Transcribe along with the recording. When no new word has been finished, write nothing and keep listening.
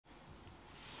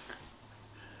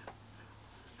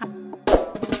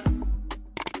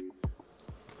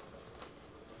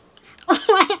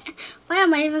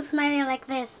am I even smiling like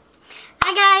this?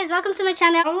 Hi guys, welcome to my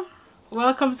channel.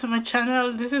 Welcome to my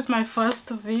channel. This is my first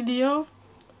video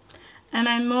and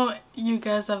I know you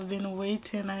guys have been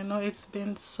waiting. I know it's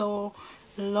been so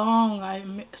long.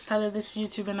 I started this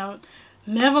YouTube and I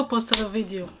never posted a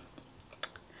video.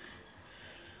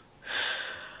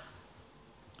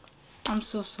 I'm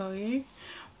so sorry,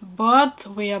 but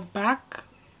we are back.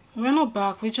 We're not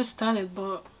back, we just started,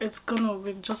 but we're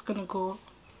just gonna go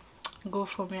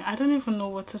for me. I don't even know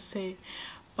what to say.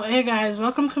 But hey guys,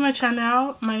 welcome to my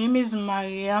channel. My name is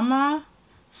Mariama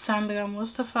Sandra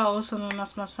Mustafa, also known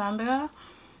as Masandra,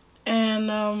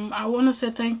 and I want to say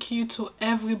thank you to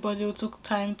everybody who took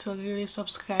time to really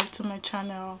subscribe to my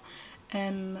channel,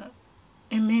 and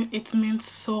it means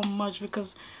so much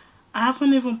because I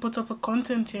haven't even put up a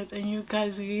content yet and you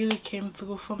guys really came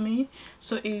through for me,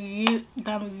 so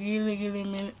that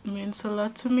really means a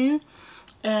lot to me.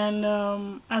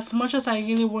 And as much as I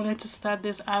really wanted to start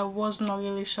this, I was not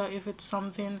really sure if it's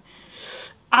something.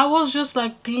 I was just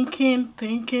like thinking,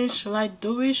 should I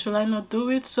do it, should I not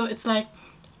do it? So it's like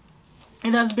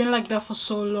it has been like that for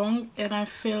so long, and I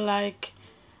feel like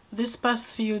this past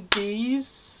few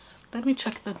days, let me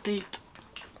check the date.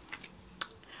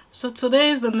 So today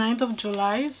is the 9th of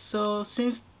July, so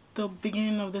since the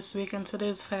beginning of this week, and today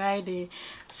is Friday,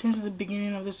 since the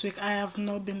beginning of this week I have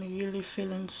not been really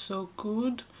feeling so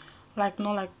good, like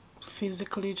not like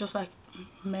physically, just like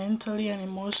mentally and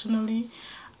emotionally.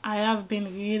 I have been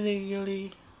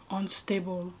really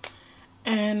unstable,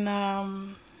 and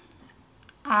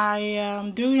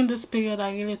during this period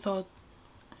I really thought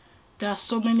there are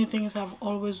so many things I've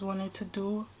always wanted to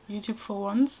do. YouTube for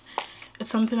once, it's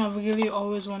something I've really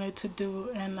always wanted to do,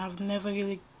 and I've never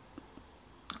really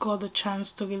got the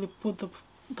chance to really put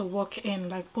the work in,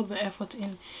 like put the effort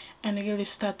in and really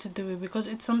start to do it, because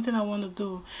it's something I want to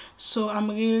do. So I'm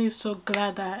really so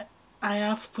glad that I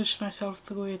have pushed myself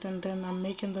through it, and then I'm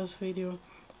making this video.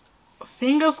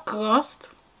 Fingers crossed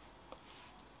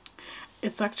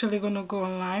it's actually gonna go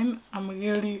online. I'm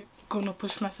really gonna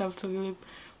push myself to really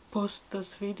post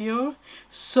this video.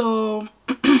 So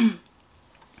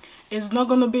it's not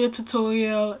gonna be a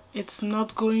tutorial, it's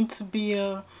not going to be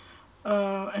a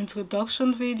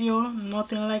introduction video,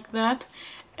 nothing like that.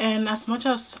 And as much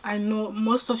as I know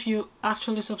most of you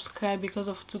actually subscribe because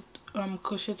of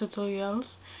crochet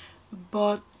tutorials,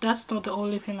 but that's not the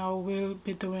only thing I will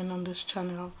be doing on this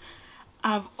channel.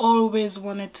 I've always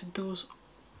wanted to do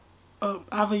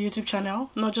have a YouTube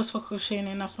channel, not just for crocheting,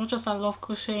 and as much as I love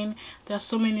crocheting, there's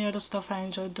so many other stuff I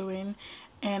enjoy doing,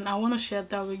 and I want to share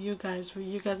that with you guys.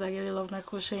 I really love my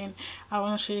crocheting. I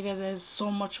want to show you guys there's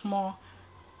so much more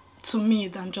to me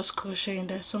than just crocheting.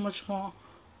 There's so much more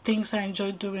things I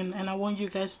enjoy doing, and I want you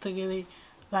guys to really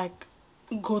like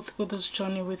go through this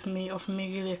journey with me, of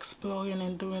me really exploring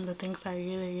and doing the things I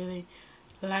really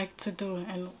like to do,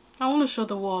 and I want to show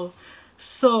the world.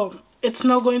 So it's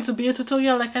not going to be a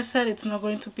tutorial, like I said, it's not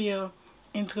going to be a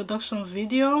introduction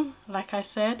video, like I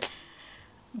said,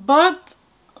 but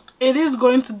it is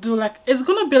going to do like, it's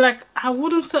gonna be like, I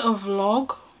wouldn't say a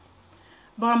vlog,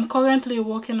 but I'm currently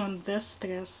working on this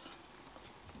dress.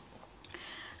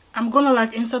 I'm gonna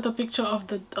like insert a picture of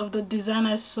the design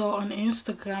I saw on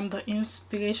Instagram, the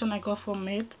inspiration I got from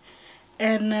it,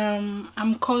 and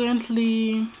I'm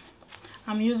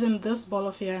using this ball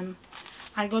of yarn.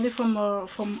 I got it from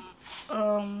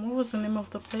what was the name of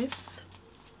the place?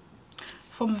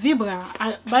 From Vibra.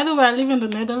 By the way, I live in the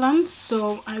Netherlands,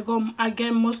 so I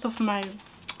get most of my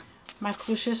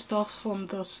crochet stuff from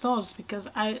the stores, because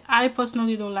I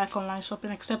personally don't like online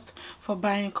shopping except for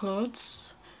buying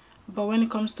clothes. But when it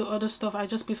comes to other stuff, I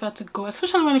just prefer to go,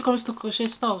 especially when it comes to crochet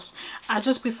stuffs, I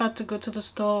just prefer to go to the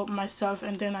store myself,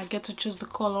 and then I get to choose the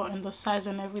color and the size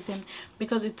and everything,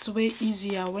 because it's way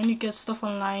easier. When you get stuff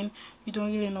online, you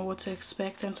don't really know what to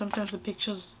expect, and sometimes the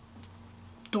pictures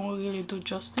don't really do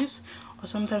justice, or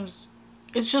sometimes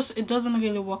it doesn't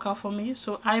really work out for me.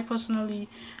 So I personally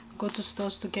go to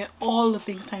stores to get all the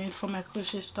things I need for my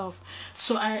crochet stuff.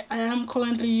 So I am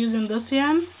currently using this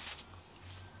yarn.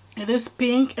 It is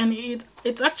pink, and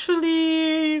it's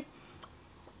actually,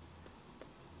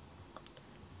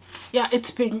 yeah, it's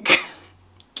pink.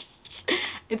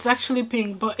 It's actually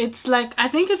pink, but it's like, I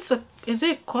think is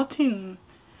it cotton?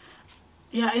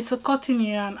 Yeah, it's a cotton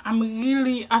yarn. I'm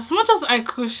really, as much as I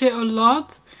crochet a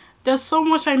lot, there's so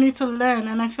much I need to learn,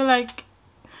 and I feel like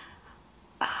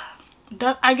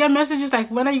that I get messages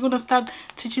like, when are you gonna start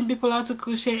teaching people how to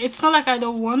crochet? It's not like I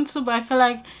don't want to, but I feel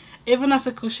like even as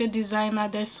a crochet designer,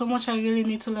 there's so much I really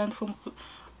need to learn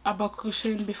about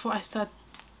crocheting before I start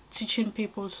teaching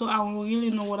people, so I will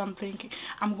really know what I'm thinking.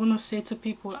 I'm gonna say to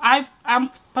people. I'm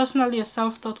personally a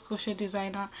self-taught crochet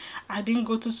designer. I didn't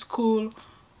go to school.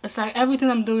 It's like everything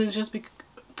I'm doing is just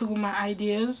through my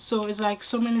ideas. So it's like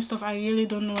so many stuff I really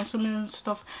don't know, and so many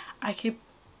stuff I keep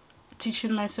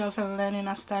teaching myself and learning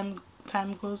as time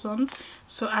goes on.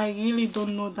 So I really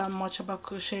don't know that much about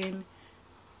crocheting,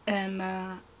 and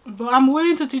but I'm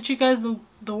willing to teach you guys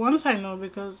the ones I know,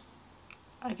 because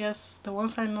I guess the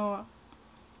ones I know,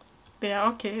 they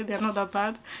are okay, they're not that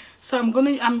bad. So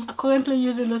I'm currently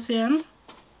using this yarn,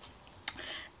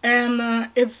 and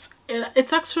it's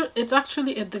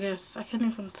actually a dress. I can't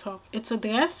even talk. It's a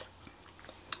dress,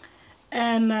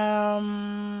 and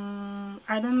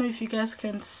I don't know if you guys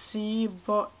can see,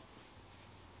 but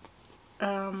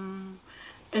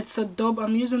it's a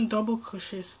I'm using double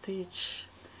crochet stitch.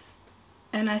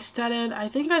 And I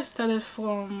think I started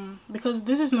from, because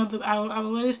this is not I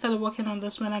already started working on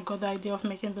this when I got the idea of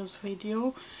making this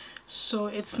video, so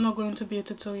it's not going to be a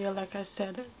tutorial. Like I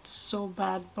said, it's so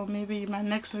bad, but maybe my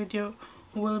next video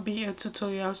will be a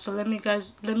tutorial. So let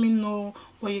me know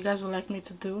what you guys would like me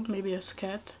to do. Maybe a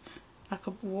skirt, like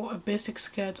a basic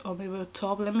skirt, or maybe a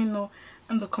top. Let me know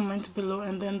in the comment below,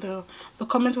 and then the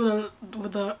comment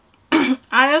with the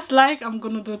highest like, I'm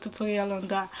gonna do a tutorial on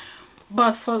that.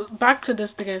 But back to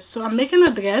this dress, so I'm making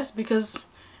a dress because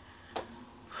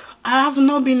I have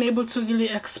not been able to really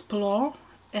explore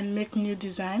and make new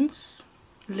designs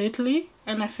lately,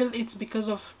 and I feel it's because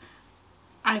of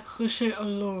I crochet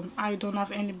alone. I don't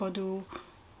have anybody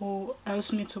who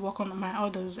helps me to work on my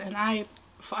orders, and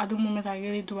at the moment I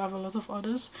really do have a lot of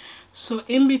orders. So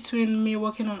in between me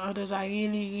working on orders, I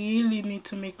really need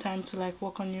to make time to like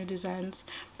work on new designs,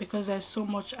 because there's so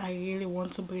much I really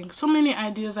want to bring, so many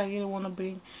ideas I really want to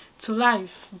bring to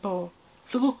life, but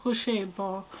through crochet,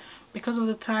 but because of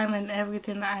the time and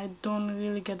everything, I don't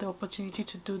really get the opportunity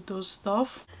to do those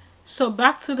stuff. So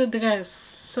back to the dress.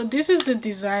 So this is the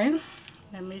design.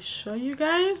 Let me show you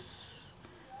guys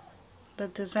the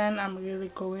design I'm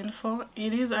really going for.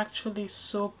 It is actually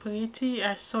so pretty.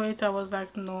 I saw it, I was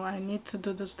like, no, I need to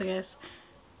do this dress,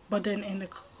 but then in the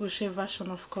crochet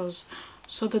version, of course.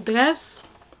 So the dress,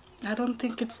 I don't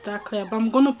think it's that clear, but I'm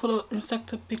gonna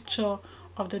insert a picture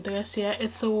of the dress here.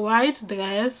 It's a white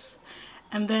dress,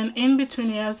 and then in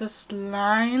between it has this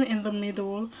line in the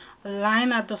middle, a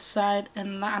line at the side,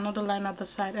 and another line at the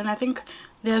side. And I think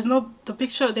there's no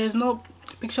picture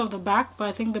of the back, but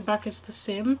I think the back is the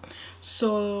same.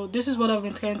 So this is what I've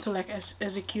been trying to like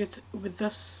execute with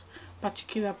this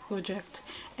particular project.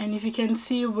 And if you can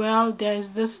see, well, there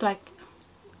is this like,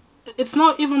 it's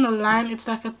not even a line, it's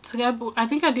like a treble. I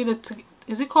think I did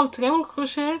is it called treble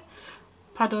crochet?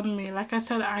 Pardon me, like I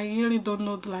said, I really don't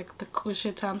know like the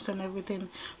crochet terms and everything.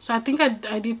 So I think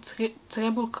I did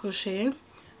treble crochet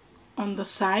on the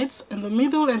sides, in the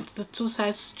middle, and the two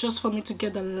sides, just for me to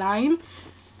get the line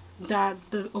that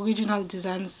the original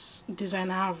design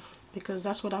have, because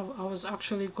that's what I was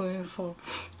actually going for.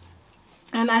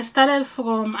 And I started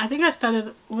from, I think I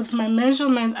started with my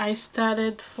measurement, I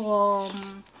started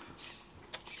from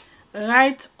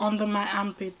right under my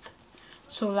armpit.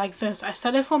 So like this, I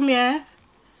started from here,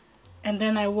 and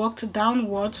then I walked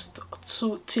downwards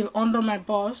till under my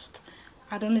bust.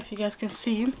 I don't know if you guys can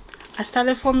see. I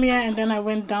started from here, and then I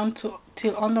went down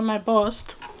till under my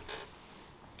bust,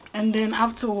 and then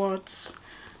afterwards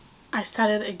I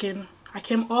started again. I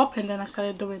came up, and then I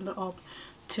started doing the up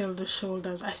till the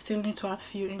shoulders. I still need to add a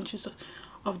few inches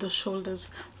of the shoulders,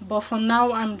 but for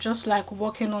now I'm just like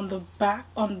working on the back,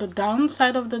 on the down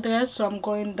side of the dress. So I'm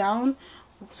going down,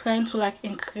 trying to like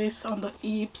increase on the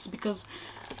hips, because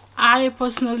I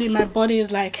personally, my body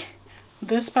is like,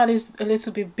 this part is a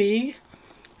little bit big,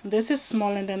 this is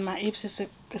small, and then my hips is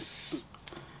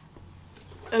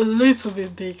a little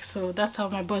bit big. So that's how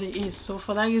my body is. So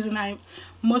for that reason,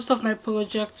 most of my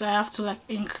projects I have to like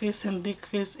increase and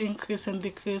decrease,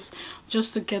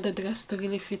 just to get the dress to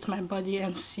really fit my body,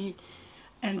 and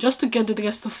just to get the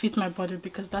dress to fit my body,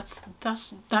 because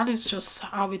that is just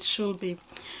how it should be.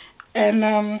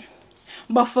 And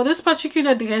but for this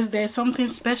particular dress, there's something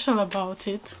special about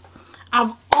it.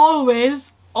 I've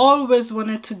always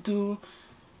wanted to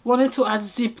add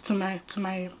zip to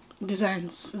my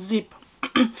designs, zip.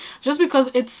 Just because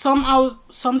it's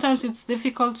sometimes it's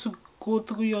difficult to go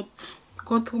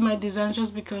through my designs,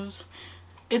 just because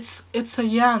it's a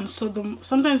yarn. So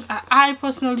sometimes I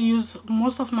personally use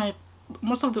most of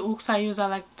the hooks I use are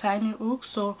like tiny hooks.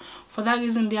 So for that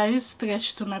reason, there is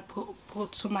stretch to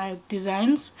my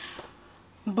designs.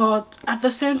 But at the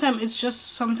same time, it's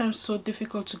just sometimes so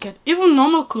difficult to get. Even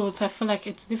normal clothes, I feel like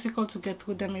it's difficult to get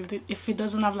through them if it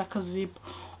doesn't have like a zip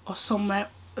or somewhere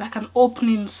like an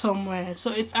opening somewhere,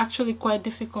 so it's actually quite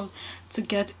difficult to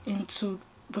get into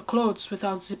the clothes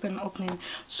without zip and opening.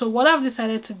 So what I've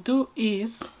decided to do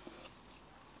is,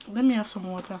 let me have some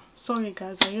water. Sorry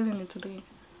guys, I really need to drink.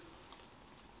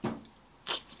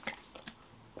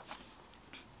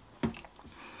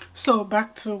 So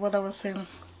back to what I was saying.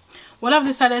 What I've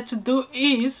decided to do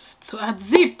is to add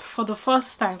zip for the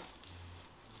first time.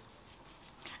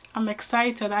 I'm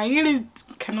excited. I really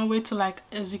cannot wait to like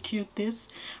execute this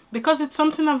because it's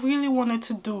something I've really wanted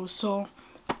to do. So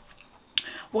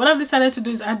what I've decided to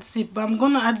do is add zip, but I'm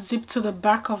going to add zip to the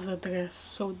back of the dress.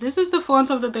 So this is the front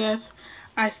of the dress.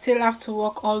 I still have to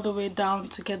work all the way down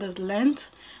to get the length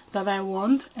that I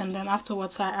want, and then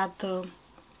afterwards I add the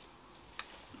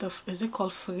is it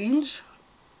called fringe?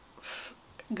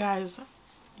 Guys,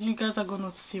 you guys are going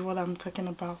to see what I'm talking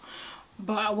about.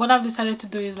 But what I've decided to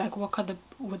do is like work at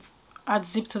add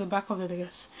zip to the back of the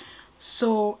dress.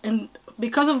 So, and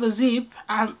because of the zip,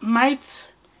 I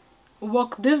might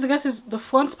work, this dress is, the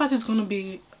front part is going to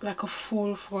be like a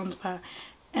full front part,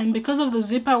 and because of the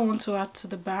zip I want to add to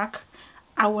the back,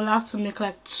 I will have to make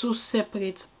like 2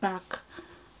 separate back,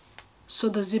 so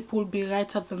the zip will be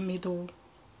right at the middle.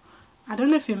 I don't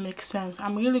know if it makes sense.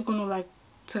 I'm really going to like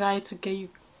try to get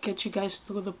you guys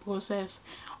through the process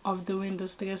of doing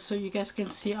this dress so you guys can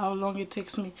see how long it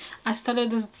takes me. I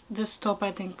started this top,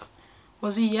 I think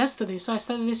was it yesterday, so I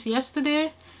started this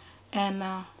yesterday, and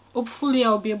hopefully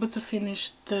I'll be able to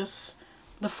finish the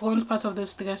front part of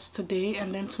this dress today,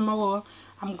 and then tomorrow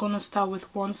I'm gonna start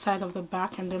with one side of the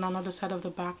back and then another side of the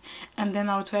back, and then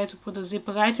I'll try to put the zip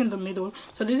right in the middle.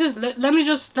 So this is,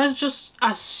 let's just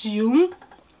assume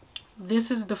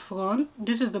this is the front,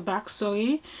 this is the back,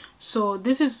 sorry. So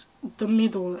this is the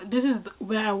middle, this is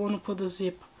where I want to put the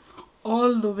zip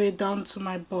all the way down to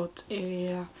my butt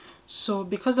area. So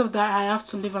because of that I have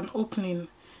to leave an opening,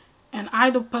 and I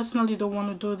personally don't want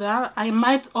to do that. I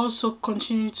might also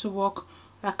continue to work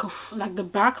like the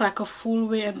back like a full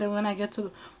way, and then when I get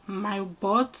to my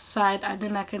butt side,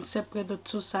 then I can separate the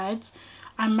 2 sides.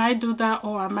 I might do that,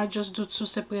 or I might just do 2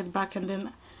 separate back and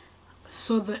then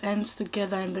sew the ends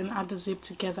together and then add the zip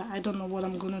together. I don't know what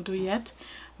I'm gonna do yet,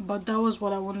 but that was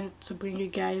what I wanted to bring you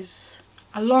guys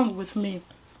along with me.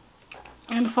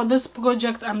 And for this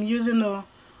project I'm using a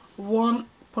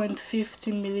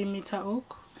 1.50 millimeter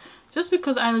hook, just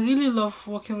because I really love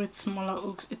working with smaller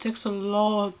hooks. It takes a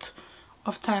lot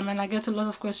of time, and I get a lot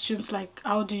of questions like,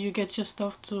 how do you get your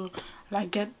stuff to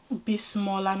like be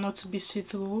smaller, not to be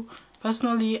see-through?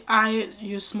 Personally, I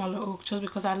use smaller hook just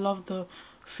because I love the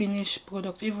finished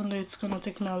product, even though it's gonna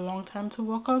take me a long time to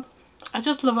work on. I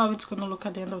just love how it's gonna look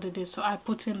at the end of the day, so I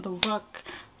put in the work.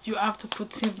 You have to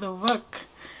put in the work.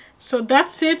 So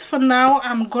that's it for now.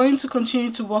 I'm going to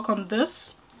continue to work on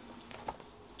this.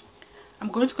 I'm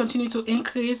going to continue to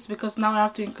increase because now I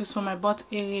have to increase for my butt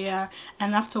area,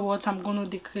 and afterwards I'm going to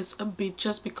decrease a bit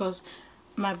just because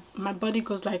my body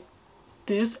goes like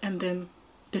this and then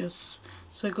this.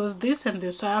 So it goes this and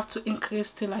this, so I have to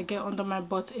increase till I get under my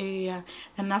butt area,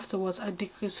 and afterwards I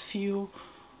decrease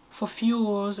for few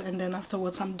rows, and then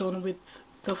afterwards I'm done with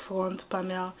the front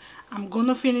panel. I'm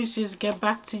gonna finish this, get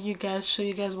back to you guys, show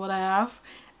you guys what I have,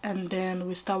 and then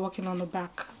we start working on the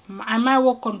back. I might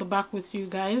work on the back with you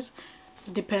guys,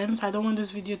 it depends. I don't want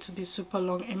this video to be super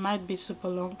long. It might be super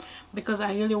long because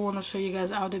I really want to show you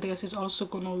guys how the dress is also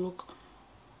gonna look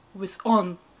with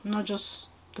on, not just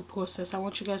the process. I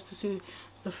want you guys to see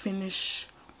the finished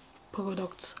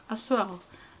product as well.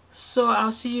 So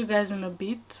I'll see you guys in a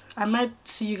bit. I might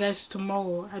see you guys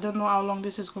tomorrow. I don't know how long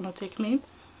this is gonna take me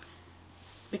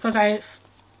because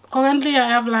currently I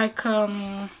have like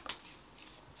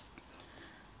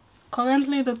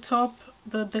currently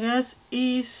the dress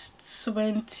is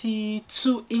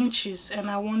 22 inches and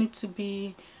I want it to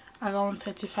be around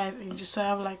 35 inches, so I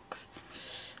have like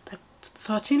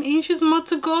 13 inches more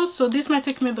to go. So this might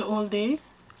take me the whole day,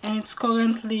 and it's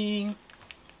currently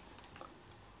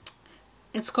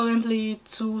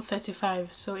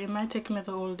 2:35, so it might take me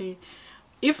the whole day.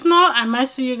 If not, I might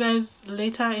see you guys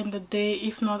later in the day.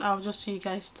 If not, I'll just see you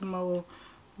guys tomorrow.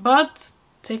 But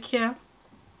take care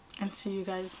and see you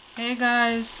guys. Hey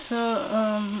guys,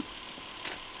 so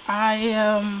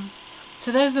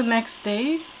today's the next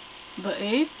day, the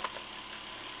 8th.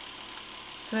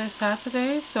 Today's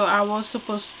Saturday, so I was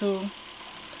supposed to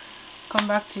come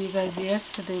back to you guys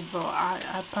yesterday, but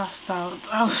I passed out.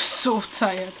 I was so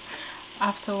tired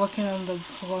after working on the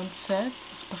front set,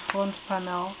 the front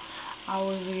panel. I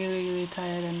was really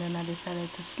tired, and then I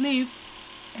decided to sleep.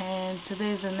 And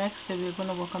today is the next day. We're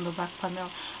gonna work on the back panel,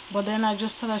 but then I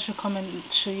just thought I should come and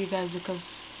show you guys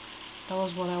because that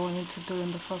was what I wanted to do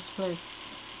in the first place.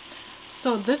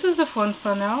 So this is the front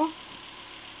panel.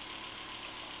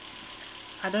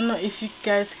 I don't know if you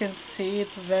guys can see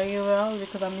it very well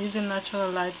because I'm using natural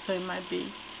light, so it might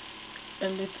be a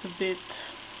little bit.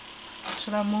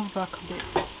 Should I move back a bit?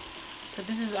 So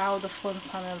this is how the front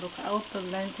panel looks. I hope the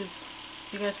length is,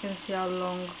 you guys can see how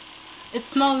long.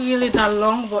 It's not really that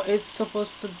long, but it's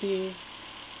supposed to be,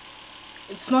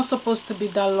 it's not supposed to be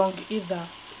that long either.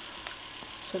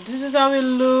 So this is how it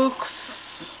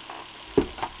looks,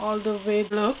 all the way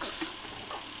it looks,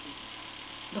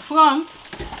 the front.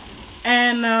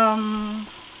 And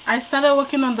I started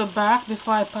working on the back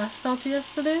before I passed out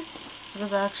yesterday,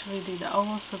 because I actually did. I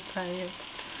was so tired.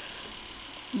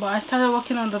 But I started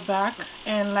working on the back,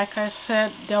 and like I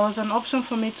said, there was an option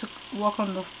for me to work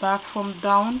on the back from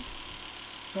down,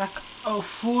 like a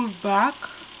full back,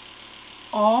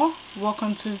 or work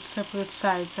on two separate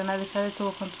sides. And I decided to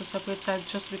work on two separate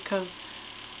sides just because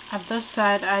at this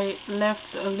side I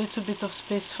left a little bit of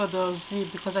space for the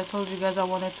zip, because I told you guys I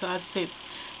wanted to add zip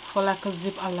for like a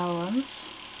zip allowance.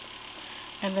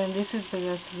 And then this is the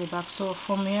rest of the back. So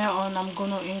from here on I'm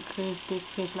gonna increase,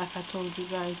 decrease, like I told you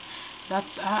guys.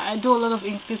 That's I do a lot of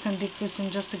increase and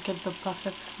decreasing just to get the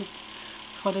perfect fit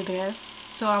for the dress.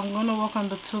 So I'm gonna work on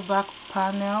the two back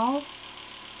panel,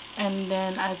 and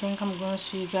then I think I'm gonna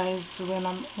show you guys when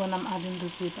I'm adding the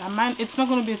zip. It's not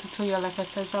gonna be a tutorial, like I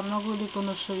said, so I'm not really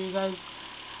gonna show you guys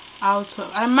how to.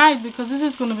 I might, because this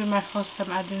is gonna be my first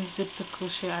time adding zip to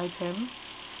crochet item.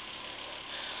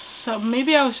 So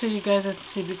maybe I'll show you guys and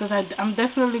see, because I'm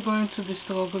definitely going to be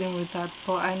struggling with that,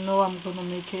 but I know I'm gonna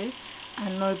make it. I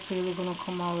know it's really gonna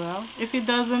come out well. If it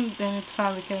doesn't, then it's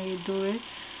fine, we can redo it,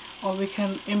 or we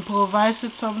can improvise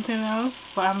with something else,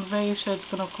 but I'm very sure it's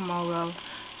gonna come out well.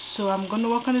 So I'm gonna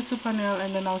work on the two panel,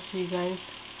 and then I'll see you guys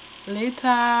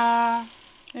later.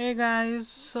 Hey guys,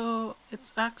 so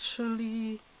it's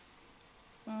actually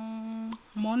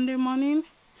Monday morning.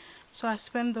 So I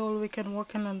spent the whole weekend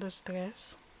working on this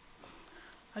dress.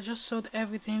 I just sewed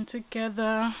everything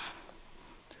together.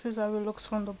 This is how it looks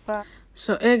from the back.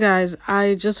 So hey guys,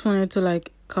 I just wanted to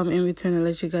like come in between and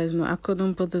let you guys know I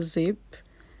couldn't put the zip.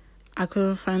 I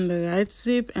couldn't find the right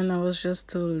zip, and I was just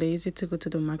too lazy to go to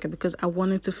the market because I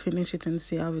wanted to finish it and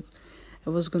see how it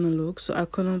was gonna look. So I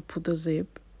couldn't put the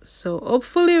zip. So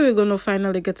hopefully we're gonna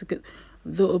finally get to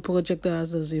do a project that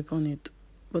has a zip on it.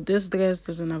 But this dress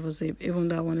doesn't have a zip, even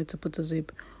though I wanted to put a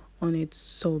zip on it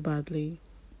so badly.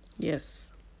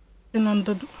 Yes. And on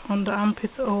the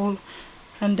armpit hole,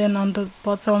 and then on the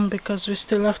bottom, because we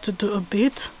still have to do a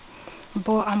bit.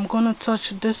 But I'm gonna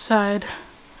touch this side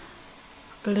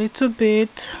a little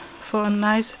bit for a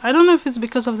nice. I don't know if it's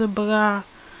because of the bra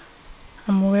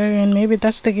I'm wearing. Maybe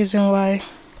that's the reason why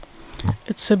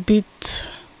it's a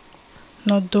bit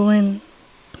not doing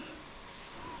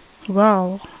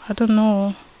well. I don't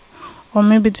know, or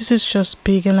maybe this is just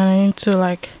big and I need to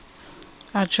like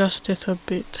adjust it a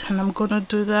bit, and I'm gonna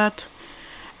do that,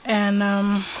 and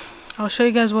I'll show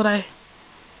you guys what I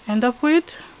end up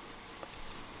with.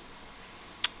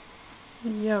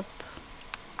 Yep.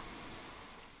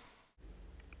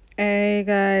 Hey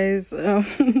guys,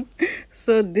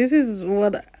 so this is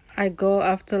what I got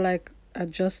after like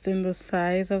adjusting the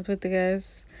size of the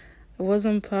dress. It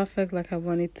wasn't perfect like I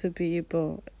wanted it to be,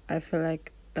 but I feel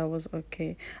like that was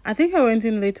okay. I think I went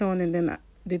in later on and then I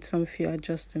did some few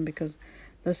adjusting because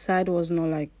the side was not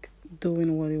like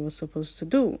doing what it was supposed to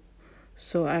do.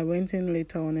 So I went in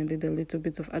later on and did a little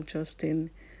bit of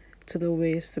adjusting to the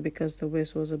waist, because the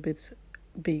waist was a bit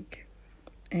big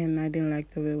and I didn't like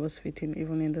the way it was fitting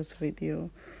even in this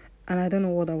video. And I don't know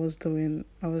what I was doing.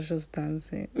 I was just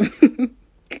dancing.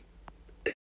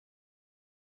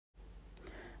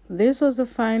 This was the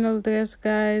final dress,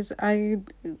 guys. I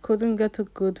couldn't get a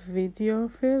good video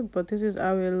of it, but this is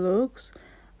how it looks.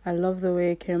 I love the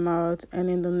way it came out, and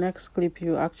in the next clip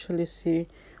you actually see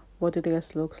what the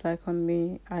dress looks like on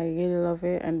me. I really love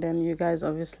it, and then you guys,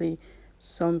 obviously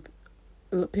some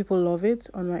people love it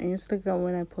on my Instagram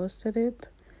when I posted it.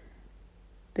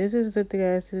 This is the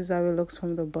dress. This is how it looks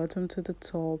from the bottom to the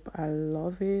top. I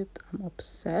love it. I'm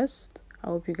obsessed. I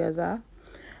hope you guys are.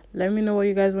 Let me know what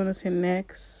you guys want to see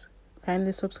next.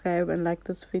 Kindly subscribe and like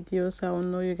this video so I will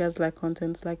know you guys like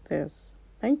contents like this.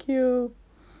 Thank you.